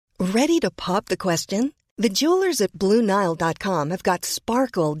Ready to pop the question? The jewelers at BlueNile.com have got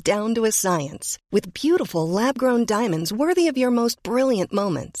sparkle down to a science with beautiful lab-grown diamonds worthy of your most brilliant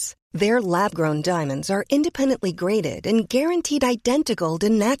moments. Their lab-grown diamonds are independently graded and guaranteed identical to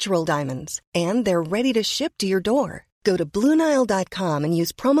natural diamonds, and they're ready to ship to your door. Go to BlueNile.com and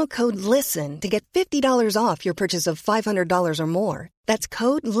use promo code LISTEN to get $50 off your purchase of $500 or more. That's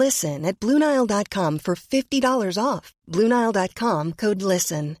code LISTEN at BlueNile.com for $50 off. BlueNile.com, code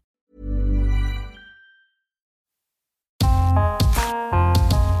LISTEN.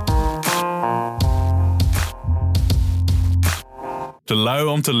 Te lui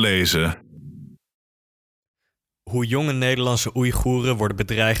om te lezen. Hoe jonge Nederlandse Oeigoeren worden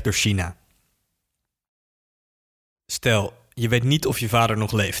bedreigd door China. Stel, je weet niet of je vader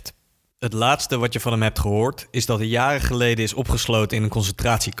nog leeft. Het laatste wat je van hem hebt gehoord is dat hij jaren geleden is opgesloten in een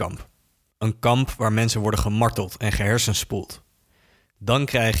concentratiekamp. Een kamp waar mensen worden gemarteld en gehersenspoeld. Dan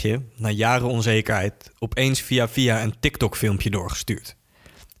krijg je, na jaren onzekerheid, opeens via een TikTok-filmpje doorgestuurd.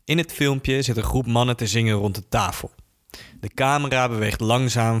 In het filmpje zit een groep mannen te zingen rond de tafel. De camera beweegt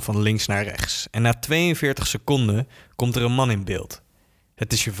langzaam van links naar rechts. En na 42 seconden komt er een man in beeld.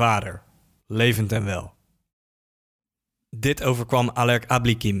 Het is je vader, levend en wel. Dit overkwam Alerk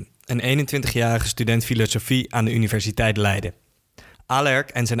Ablikim, een 21-jarige student filosofie aan de Universiteit Leiden. Alerk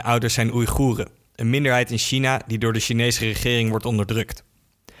en zijn ouders zijn Oeigoeren, een minderheid in China die door de Chinese regering wordt onderdrukt.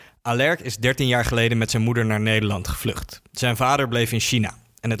 Alerk is 13 jaar geleden met zijn moeder naar Nederland gevlucht. Zijn vader bleef in China.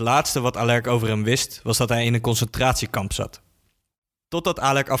 En het laatste wat Alerk over hem wist, was dat hij in een concentratiekamp zat. Totdat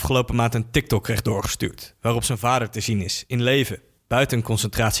Alerk afgelopen maand een TikTok kreeg doorgestuurd, waarop zijn vader te zien is, in leven, buiten een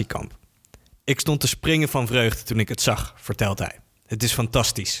concentratiekamp. Ik stond te springen van vreugde toen ik het zag, vertelt hij. Het is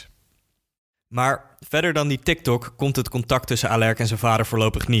fantastisch. Maar verder dan die TikTok komt het contact tussen Alerk en zijn vader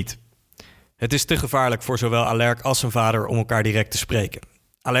voorlopig niet. Het is te gevaarlijk voor zowel Alerk als zijn vader om elkaar direct te spreken.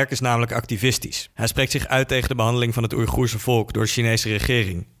 Alerk is namelijk activistisch. Hij spreekt zich uit tegen de behandeling van het Oeigoerse volk door de Chinese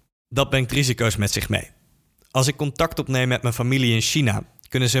regering. Dat brengt risico's met zich mee. Als ik contact opneem met mijn familie in China,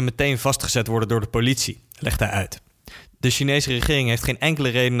 kunnen ze meteen vastgezet worden door de politie, legt hij uit. De Chinese regering heeft geen enkele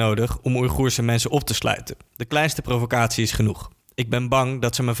reden nodig om Oeigoerse mensen op te sluiten. De kleinste provocatie is genoeg. Ik ben bang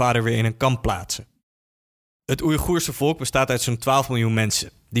dat ze mijn vader weer in een kamp plaatsen. Het Oeigoerse volk bestaat uit zo'n 12 miljoen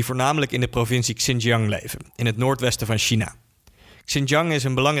mensen, die voornamelijk in de provincie Xinjiang leven, in het noordwesten van China. Xinjiang is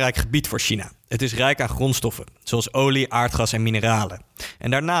een belangrijk gebied voor China. Het is rijk aan grondstoffen, zoals olie, aardgas en mineralen.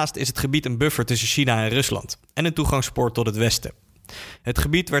 En daarnaast is het gebied een buffer tussen China en Rusland en een toegangspoort tot het westen. Het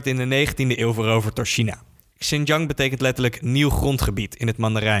gebied werd in de 19e eeuw veroverd door China. Xinjiang betekent letterlijk nieuw grondgebied in het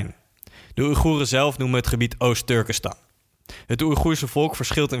Mandarijn. De Oeigoeren zelf noemen het gebied Oost-Turkestan. Het Oeigoerse volk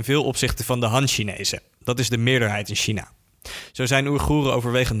verschilt in veel opzichten van de Han-Chinezen. Dat is de meerderheid in China. Zo zijn Oeigoeren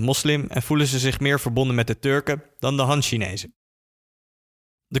overwegend moslim en voelen ze zich meer verbonden met de Turken dan de Han-Chinezen.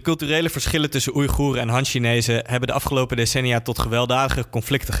 De culturele verschillen tussen Oeigoeren en Han-Chinezen hebben de afgelopen decennia tot gewelddadige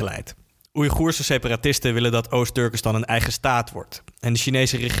conflicten geleid. Oeigoerse separatisten willen dat Oost-Turkestan een eigen staat wordt. En de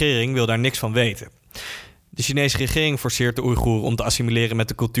Chinese regering wil daar niks van weten. De Chinese regering forceert de Oeigoeren om te assimileren met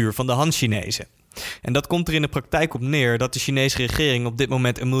de cultuur van de Han-Chinezen. En dat komt er in de praktijk op neer dat de Chinese regering op dit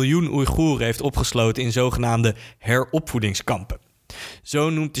moment 1 miljoen Oeigoeren heeft opgesloten in zogenaamde heropvoedingskampen. Zo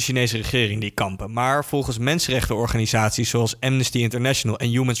noemt de Chinese regering die kampen. Maar volgens mensenrechtenorganisaties zoals Amnesty International en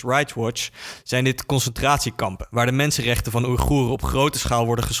Human Rights Watch zijn dit concentratiekampen, waar de mensenrechten van Oeigoeren op grote schaal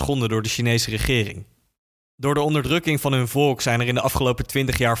worden geschonden door de Chinese regering. Door de onderdrukking van hun volk zijn er in de afgelopen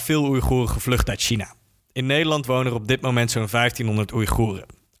 20 jaar veel Oeigoeren gevlucht uit China. In Nederland wonen er op dit moment zo'n 1500 Oeigoeren.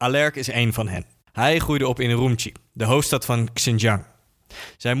 Alerk is één van hen. Hij groeide op in Urumqi, de hoofdstad van Xinjiang.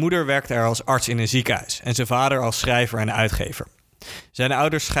 Zijn moeder werkte er als arts in een ziekenhuis en zijn vader als schrijver en uitgever. Zijn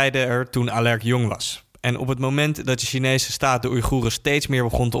ouders scheidden er toen Alerk jong was. En op het moment dat de Chinese staat de Oeigoeren steeds meer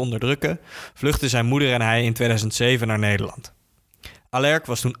begon te onderdrukken, vluchtten zijn moeder en hij in 2007 naar Nederland. Alerk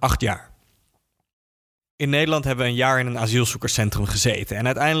was toen 8 jaar. In Nederland hebben we een jaar in een asielzoekerscentrum gezeten en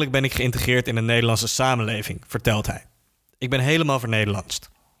uiteindelijk ben ik geïntegreerd in de Nederlandse samenleving, vertelt hij. Ik ben helemaal vernederlandst.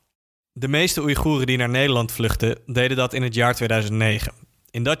 De meeste Oeigoeren die naar Nederland vluchtten, deden dat in het jaar 2009.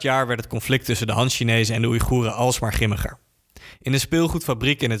 In dat jaar werd het conflict tussen de Han-Chinezen en de Oeigoeren alsmaar grimmiger. In een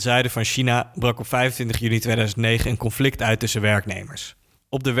speelgoedfabriek in het zuiden van China brak op 25 juni 2009 een conflict uit tussen werknemers.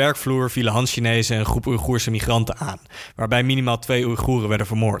 Op de werkvloer vielen Han-Chinezen een groep Oeigoerse migranten aan, waarbij minimaal 2 Oeigoeren werden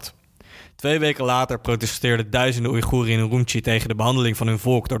vermoord. 2 weken later protesteerden duizenden Oeigoeren in Urumqi tegen de behandeling van hun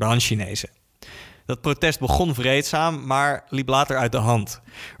volk door de Han-Chinezen. Dat protest begon vreedzaam, maar liep later uit de hand.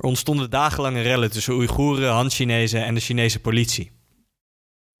 Er ontstonden dagenlange rellen tussen Oeigoeren, Han-Chinezen en de Chinese politie.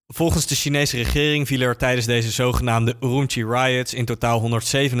 Volgens de Chinese regering vielen er tijdens deze zogenaamde Urumqi riots in totaal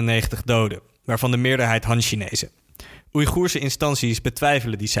 197 doden, waarvan de meerderheid Han-Chinezen. Oeigoerse instanties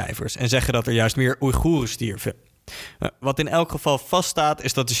betwijfelen die cijfers en zeggen dat er juist meer Oeigoeren stierven. Wat in elk geval vaststaat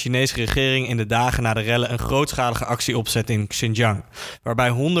is dat de Chinese regering in de dagen na de rellen een grootschalige actie opzet in Xinjiang, waarbij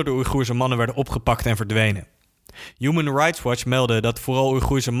honderden Oeigoerse mannen werden opgepakt en verdwenen. Human Rights Watch meldde dat vooral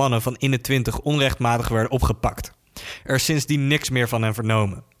Oeigoerse mannen van in de 20 onrechtmatig werden opgepakt. Er is sindsdien niks meer van hen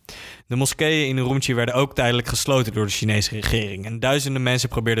vernomen. De moskeeën in Urumqi werden ook tijdelijk gesloten door de Chinese regering en duizenden mensen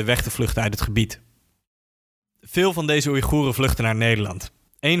probeerden weg te vluchten uit het gebied. Veel van deze Oeigoeren vluchten naar Nederland.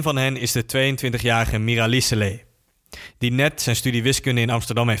 Een van hen is de 22-jarige Mirali Saleh, die net zijn studie wiskunde in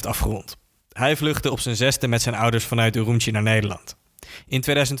Amsterdam heeft afgerond. Hij vluchtte op zijn 6e met zijn ouders vanuit Urumqi naar Nederland. In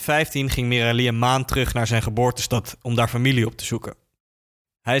 2015 ging Mirali een maand terug naar zijn geboortestad om daar familie op te zoeken.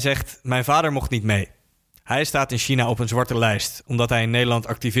 Hij zegt, mijn vader mocht niet mee. Hij staat in China op een zwarte lijst, omdat hij in Nederland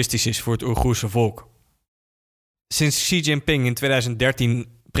activistisch is voor het Oeigoerse volk. Sinds Xi Jinping in 2013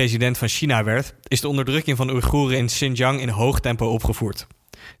 president van China werd, is de onderdrukking van Oeigoeren in Xinjiang in hoog tempo opgevoerd.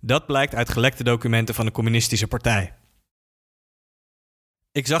 Dat blijkt uit gelekte documenten van de Communistische Partij.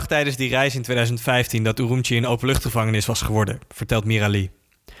 Ik zag tijdens die reis in 2015 dat Urumqi een openluchtgevangenis was geworden, vertelt Mirali.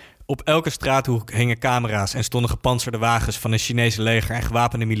 Op elke straathoek hingen camera's en stonden gepantserde wagens van het Chinese leger en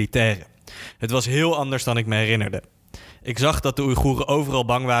gewapende militairen. Het was heel anders dan ik me herinnerde. Ik zag dat de Oeigoeren overal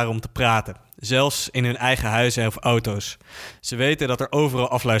bang waren om te praten, zelfs in hun eigen huizen of auto's. Ze weten dat er overal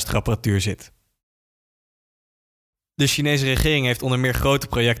afluisterapparatuur zit. De Chinese regering heeft onder meer grote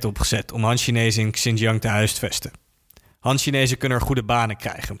projecten opgezet om Han-Chinezen in Xinjiang te huisvesten. Han-Chinezen kunnen er goede banen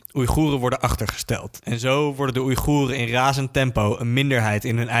krijgen. Oeigoeren worden achtergesteld. En zo worden de Oeigoeren in razend tempo een minderheid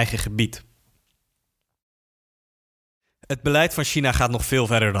in hun eigen gebied. Het beleid van China gaat nog veel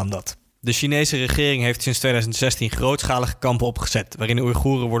verder dan dat. De Chinese regering heeft sinds 2016 grootschalige kampen opgezet waarin de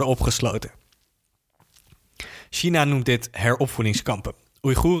Oeigoeren worden opgesloten. China noemt dit heropvoedingskampen.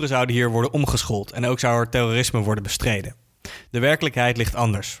 Oeigoeren zouden hier worden omgeschoold en ook zou er terrorisme worden bestreden. De werkelijkheid ligt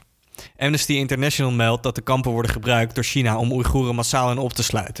anders. Amnesty International meldt dat de kampen worden gebruikt door China om Oeigoeren massaal in op te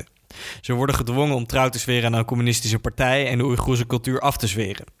sluiten. Ze worden gedwongen om trouw te zweren aan een communistische partij en de Oeigoerse cultuur af te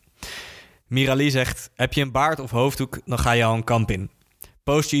zweren. Mirali zegt, heb je een baard of hoofddoek, dan ga je al een kamp in.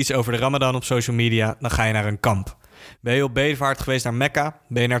 Post je iets over de Ramadan op social media, dan ga je naar een kamp. Ben je op bedevaart geweest naar Mekka,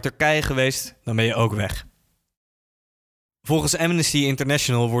 ben je naar Turkije geweest, dan ben je ook weg. Volgens Amnesty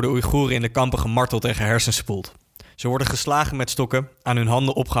International worden Oeigoeren in de kampen gemarteld en gehersenspoeld. Ze worden geslagen met stokken, aan hun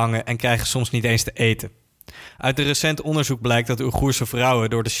handen opgehangen en krijgen soms niet eens te eten. Uit een recent onderzoek blijkt dat Oeigoerse vrouwen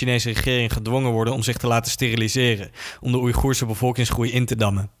door de Chinese regering gedwongen worden om zich te laten steriliseren, om de Oeigoerse bevolkingsgroei in te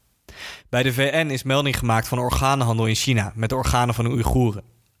dammen. Bij de VN is melding gemaakt van organenhandel in China met de organen van de Oeigoeren.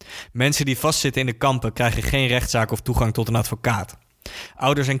 Mensen die vastzitten in de kampen krijgen geen rechtszaak of toegang tot een advocaat.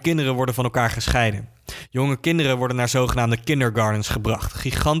 Ouders en kinderen worden van elkaar gescheiden. Jonge kinderen worden naar zogenaamde kindergardens gebracht.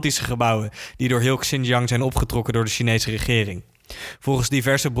 Gigantische gebouwen die door heel Xinjiang zijn opgetrokken door de Chinese regering. Volgens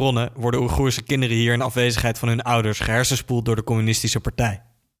diverse bronnen worden Oeigoerse kinderen hier in afwezigheid van hun ouders gehersenspoeld door de communistische partij.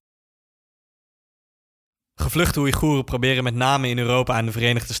 Gevluchte Oeigoeren proberen met name in Europa en de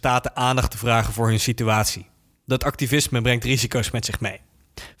Verenigde Staten aandacht te vragen voor hun situatie. Dat activisme brengt risico's met zich mee.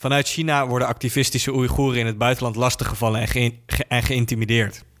 Vanuit China worden activistische Oeigoeren in het buitenland lastiggevallen en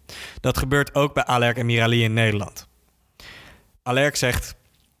geïntimideerd. Dat gebeurt ook bij Alerk en Mirali in Nederland. Alerk zegt,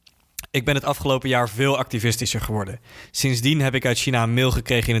 ik ben het afgelopen jaar veel activistischer geworden. Sindsdien heb ik uit China een mail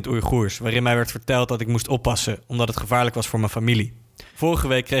gekregen in het Oeigoers, waarin mij werd verteld dat ik moest oppassen, omdat het gevaarlijk was voor mijn familie. Vorige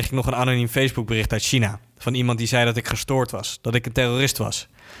week kreeg ik nog een anoniem Facebookbericht uit China, van iemand die zei dat ik gestoord was, dat ik een terrorist was.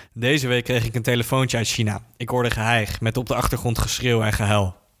 Deze week kreeg ik een telefoontje uit China. Ik hoorde geheig, met op de achtergrond geschreeuw en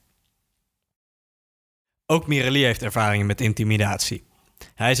gehuil. Ook Mirali heeft ervaringen met intimidatie.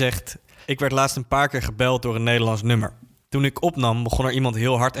 Hij zegt, ik werd laatst een paar keer gebeld door een Nederlands nummer. Toen ik opnam, begon er iemand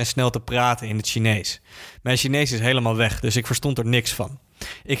heel hard en snel te praten in het Chinees. Mijn Chinees is helemaal weg, dus ik verstond er niks van.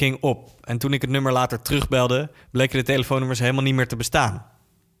 Ik ging op en toen ik het nummer later terugbelde, bleken de telefoonnummers helemaal niet meer te bestaan.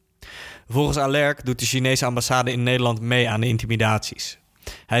 Volgens Alerk doet de Chinese ambassade in Nederland mee aan de intimidaties.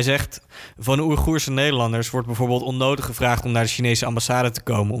 Hij zegt, van de Oeigoerse Nederlanders wordt bijvoorbeeld onnodig gevraagd om naar de Chinese ambassade te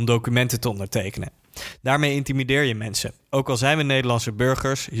komen om documenten te ondertekenen. Daarmee intimideer je mensen. Ook al zijn we Nederlandse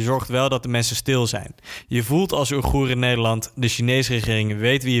burgers, je zorgt wel dat de mensen stil zijn. Je voelt als Oeigoer in Nederland, de Chinese regering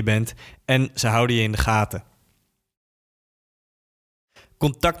weet wie je bent en ze houden je in de gaten.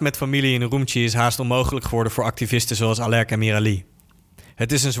 Contact met familie in Urumqi is haast onmogelijk geworden voor activisten zoals Alerk en Mirali.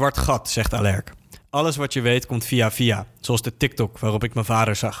 Het is een zwart gat, zegt Alerk. Alles wat je weet komt via, zoals de TikTok waarop ik mijn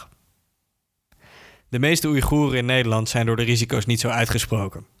vader zag. De meeste Oeigoeren in Nederland zijn door de risico's niet zo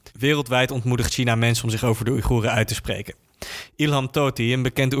uitgesproken. Wereldwijd ontmoedigt China mensen om zich over de Oeigoeren uit te spreken. Ilham Tohti, een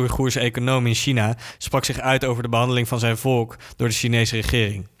bekende Oeigoerse econoom in China, sprak zich uit over de behandeling van zijn volk door de Chinese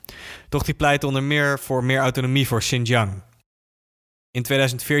regering. Doch die pleit onder meer voor meer autonomie voor Xinjiang. In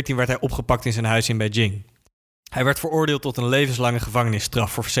 2014 werd hij opgepakt in zijn huis in Beijing. Hij werd veroordeeld tot een levenslange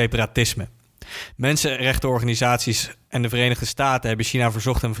gevangenisstraf voor separatisme. Mensenrechtenorganisaties en de Verenigde Staten hebben China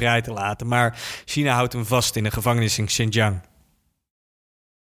verzocht hem vrij te laten, maar China houdt hem vast in een gevangenis in Xinjiang.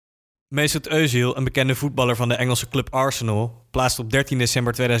 Mesut Özil, een bekende voetballer van de Engelse club Arsenal, plaatste op 13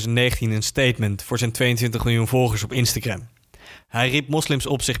 december 2019 een statement voor zijn 22 miljoen volgers op Instagram. Hij riep moslims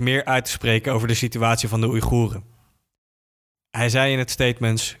op zich meer uit te spreken over de situatie van de Oeigoeren. Hij zei in het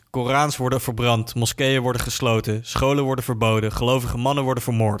statement: Korans worden verbrand, moskeeën worden gesloten, scholen worden verboden, gelovige mannen worden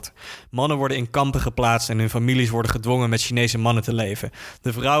vermoord. Mannen worden in kampen geplaatst en hun families worden gedwongen met Chinese mannen te leven.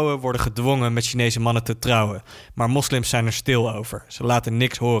 De vrouwen worden gedwongen met Chinese mannen te trouwen. Maar moslims zijn er stil over. Ze laten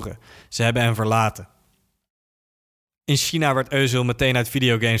niks horen. Ze hebben hen verlaten. In China werd Özil meteen uit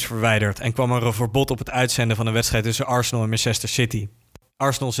videogames verwijderd en kwam er een verbod op het uitzenden van een wedstrijd tussen Arsenal en Manchester City.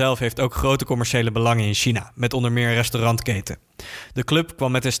 Arsenal zelf heeft ook grote commerciële belangen in China, met onder meer een restaurantketen. De club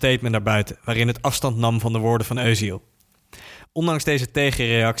kwam met een statement naar buiten, waarin het afstand nam van de woorden van Özil. Ondanks deze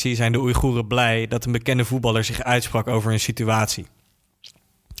tegenreactie zijn de Oeigoeren blij dat een bekende voetballer zich uitsprak over hun situatie.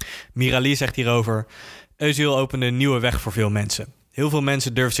 Mirali zegt hierover: Özil opende een nieuwe weg voor veel mensen. Heel veel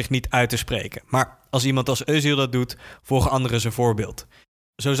mensen durven zich niet uit te spreken, maar als iemand als Özil dat doet, volgen anderen zijn voorbeeld.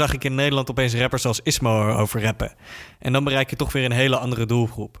 Zo zag ik in Nederland opeens rappers als Ismo erover rappen. En dan bereik je toch weer een hele andere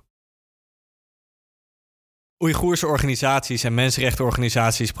doelgroep. Oeigoerse organisaties en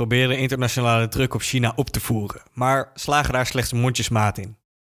mensenrechtenorganisaties proberen internationale druk op China op te voeren, maar slagen daar slechts mondjesmaat in.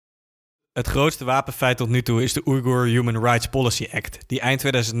 Het grootste wapenfeit tot nu toe is de Uyghur Human Rights Policy Act, die eind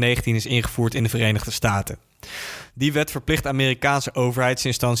 2019 is ingevoerd in de Verenigde Staten. Die wet verplicht Amerikaanse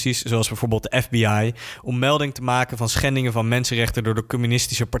overheidsinstanties, zoals bijvoorbeeld de FBI, om melding te maken van schendingen van mensenrechten door de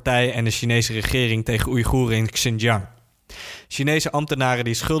communistische partij en de Chinese regering tegen Oeigoeren in Xinjiang. Chinese ambtenaren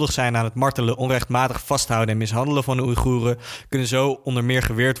die schuldig zijn aan het martelen, onrechtmatig vasthouden en mishandelen van de Oeigoeren kunnen zo onder meer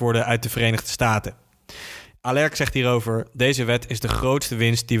geweerd worden uit de Verenigde Staten. Alerk zegt hierover: deze wet is de grootste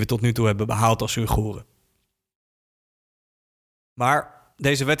winst die we tot nu toe hebben behaald als Oeigoeren. Maar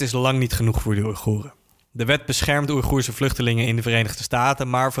deze wet is lang niet genoeg voor de Oeigoeren. De wet beschermt Oeigoerse vluchtelingen in de Verenigde Staten,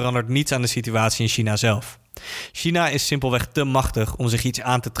 maar verandert niets aan de situatie in China zelf. China is simpelweg te machtig om zich iets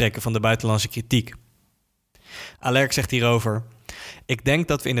aan te trekken van de buitenlandse kritiek. Alerk zegt hierover: ik denk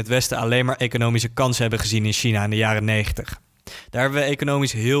dat we in het Westen alleen maar economische kansen hebben gezien in China in de jaren 90. Daar hebben we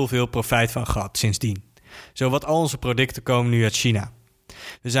economisch heel veel profijt van gehad sindsdien. Zowat al onze producten komen nu uit China.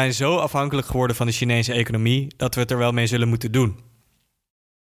 We zijn zo afhankelijk geworden van de Chinese economie dat we het er wel mee zullen moeten doen.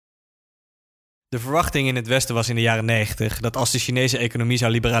 De verwachting in het Westen was in de jaren 90 dat als de Chinese economie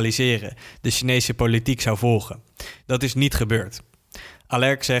zou liberaliseren, de Chinese politiek zou volgen. Dat is niet gebeurd.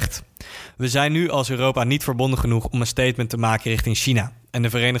 Alerk zegt: we zijn nu als Europa niet verbonden genoeg om een statement te maken richting China. En de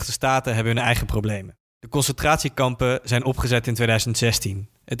Verenigde Staten hebben hun eigen problemen. De concentratiekampen zijn opgezet in 2016.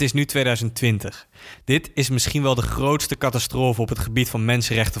 Het is nu 2020. Dit is misschien wel de grootste catastrofe op het gebied van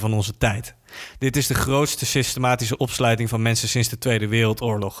mensenrechten van onze tijd. Dit is de grootste systematische opsluiting van mensen sinds de Tweede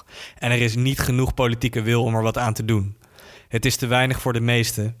Wereldoorlog. En er is niet genoeg politieke wil om er wat aan te doen. Het is te weinig voor de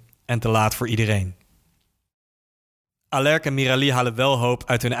meesten en te laat voor iedereen. Alerk en Mirali halen wel hoop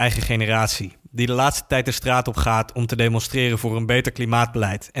uit hun eigen generatie, die de laatste tijd de straat op gaat om te demonstreren voor een beter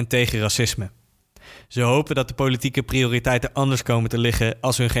klimaatbeleid en tegen racisme. Ze hopen dat de politieke prioriteiten anders komen te liggen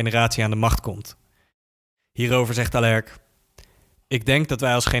als hun generatie aan de macht komt. Hierover zegt Alerk: ik denk dat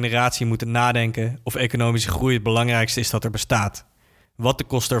wij als generatie moeten nadenken of economische groei het belangrijkste is dat er bestaat, wat de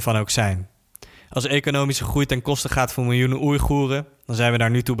kosten ervan ook zijn. Als economische groei ten koste gaat van miljoenen Oeigoeren, dan zijn we daar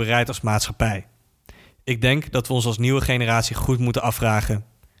nu toe bereid als maatschappij. Ik denk dat we ons als nieuwe generatie goed moeten afvragen: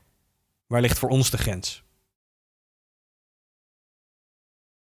 waar ligt voor ons de grens?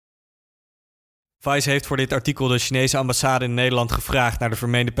 Vice heeft voor dit artikel de Chinese ambassade in Nederland gevraagd naar de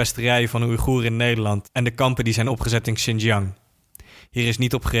vermeende pesterijen van de Oeigoeren in Nederland en de kampen die zijn opgezet in Xinjiang. Hier is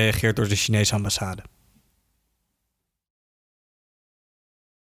niet op gereageerd door de Chinese ambassade.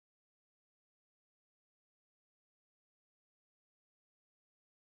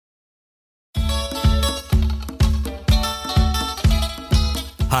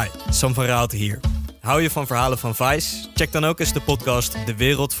 Hi, Sam van Raalte hier. Hou je van verhalen van Vice? Check dan ook eens de podcast De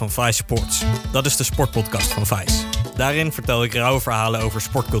Wereld van Vice Sports. Dat is de sportpodcast van Vice. Daarin vertel ik rauwe verhalen over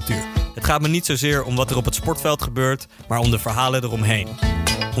sportcultuur. Het gaat me niet zozeer om wat er op het sportveld gebeurt, maar om de verhalen eromheen.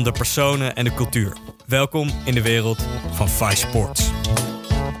 Om de personen en de cultuur. Welkom in de wereld van Vice Sports.